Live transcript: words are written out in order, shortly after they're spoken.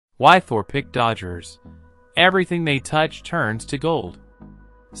Wythor picked Dodgers. Everything they touch turns to gold.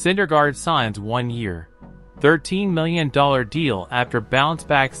 Syndergaard signs 1 year, $13 million deal after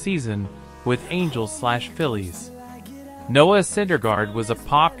bounce-back season with Angels/Phillies. Noah Syndergaard was a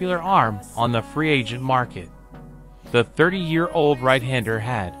popular arm on the free agent market. The 30-year-old right-hander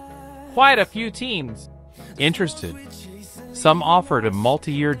had quite a few teams interested. Some offered a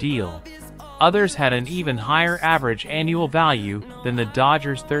multi-year deal. Others had an even higher average annual value than the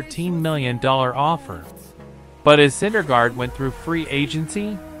Dodgers' $13 million offer. But as Syndergaard went through free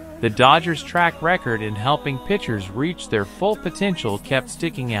agency, the Dodgers' track record in helping pitchers reach their full potential kept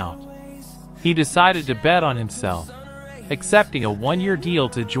sticking out. He decided to bet on himself, accepting a 1-year deal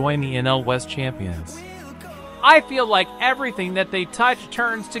to join the NL West champions. "I feel like everything that they touch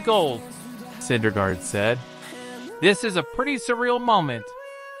turns to gold," Syndergaard said. "This is a pretty surreal moment.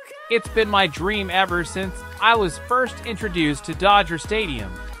 It's been my dream ever since I was first introduced to Dodger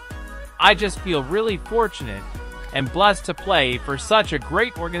Stadium. I just feel really fortunate and blessed to play for such a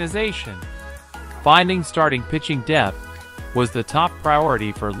great organization." Finding starting pitching depth was the top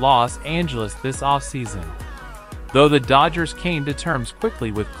priority for Los Angeles this offseason. Though the Dodgers came to terms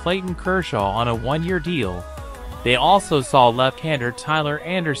quickly with Clayton Kershaw on a 1-year deal, they also saw left-hander Tyler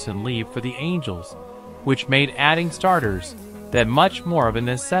Anderson leave for the Angels, which made adding starters that much more of a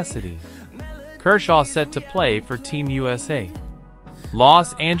necessity. Kershaw set to play for Team USA.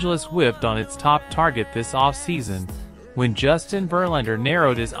 Los Angeles whiffed on its top target this offseason when Justin Verlander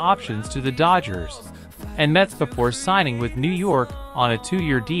narrowed his options to the Dodgers and Mets before signing with New York on a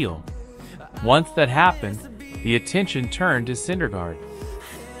 2-year deal. Once that happened, the attention turned to Syndergaard.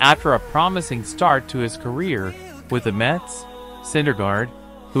 After a promising start to his career with the Mets, Syndergaard,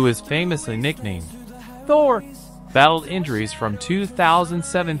 who is famously nicknamed Thor, battled injuries from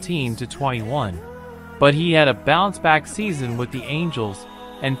 2017 to 21. But he had a bounce-back season with the Angels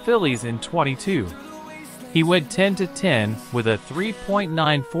and Phillies in 22. He went 10-10 with a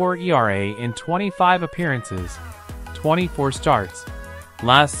 3.94 ERA in 25 appearances, 24 starts,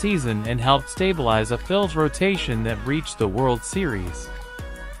 last season and helped stabilize a Phillies rotation that reached the World Series.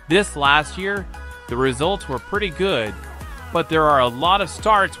 This last year, the results were pretty good, but there are a lot of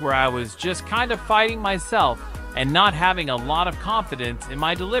starts where I was just kind of fighting myself and not having a lot of confidence in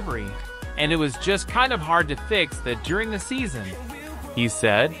my delivery. And it was just kind of hard to fix that during the season," he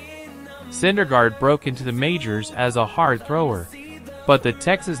said. Syndergaard broke into the majors as a hard thrower, but the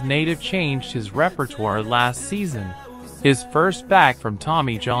Texas native changed his repertoire last season, his first back from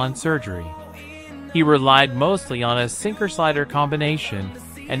Tommy John surgery. He relied mostly on a sinker-slider combination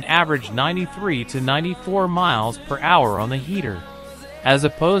and averaged 93 to 94 miles per hour on the heater, as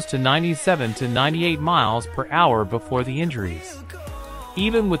opposed to 97 to 98 miles per hour before the injuries.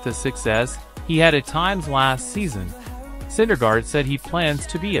 Even with the success he had at times last season, Syndergaard said he plans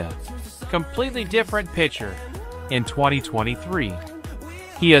to be a completely different pitcher in 2023.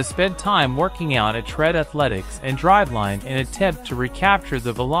 He has spent time working out at Tread Athletics and Driveline in an attempt to recapture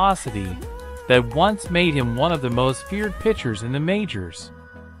the velocity that once made him one of the most feared pitchers in the majors.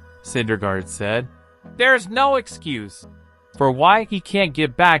 Syndergaard said, "There's no excuse for why he can't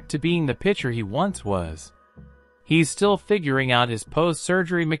get back to being the pitcher he once was. He's still figuring out his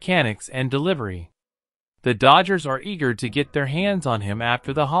post-surgery mechanics and delivery. The Dodgers are eager to get their hands on him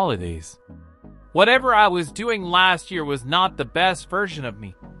after the holidays. Whatever I was doing last year was not the best version of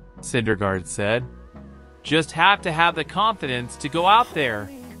me," Syndergaard said. "Just have to have the confidence to go out there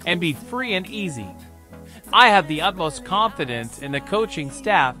and be free and easy. I have the utmost confidence in the coaching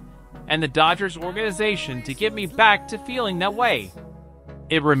staff and the Dodgers organization to get me back to feeling that way."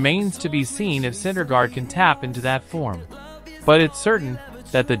 It remains to be seen if Syndergaard can tap into that form, but it's certain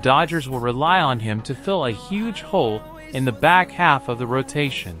that the Dodgers will rely on him to fill a huge hole in the back half of the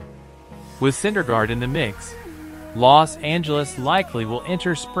rotation. With Syndergaard in the mix, Los Angeles likely will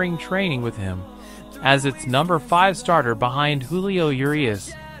enter spring training with him as its number 5 starter behind Julio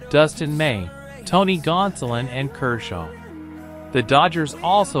Urias, Dustin May, Tony Gonsolin, and Kershaw. The Dodgers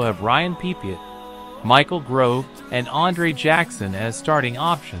also have Ryan Pepiot, Michael Grove, and Andre Jackson as starting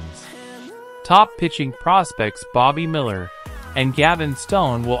options. Top pitching prospects Bobby Miller and Gavin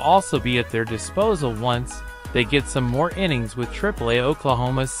Stone will also be at their disposal once they get some more innings with AAA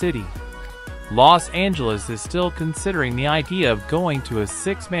Oklahoma City. Los Angeles is still considering the idea of going to a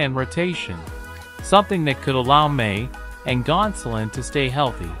 6-man rotation, something that could allow May and Gonsolin to stay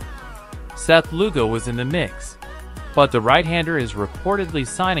healthy. Seth Lugo was in the mix, but the right-hander is reportedly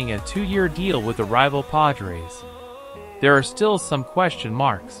signing a 2-year deal with the rival Padres. There are still some question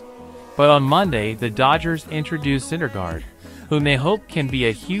marks, but on Monday the Dodgers introduced Syndergaard, whom they hope can be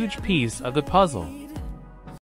a huge piece of the puzzle.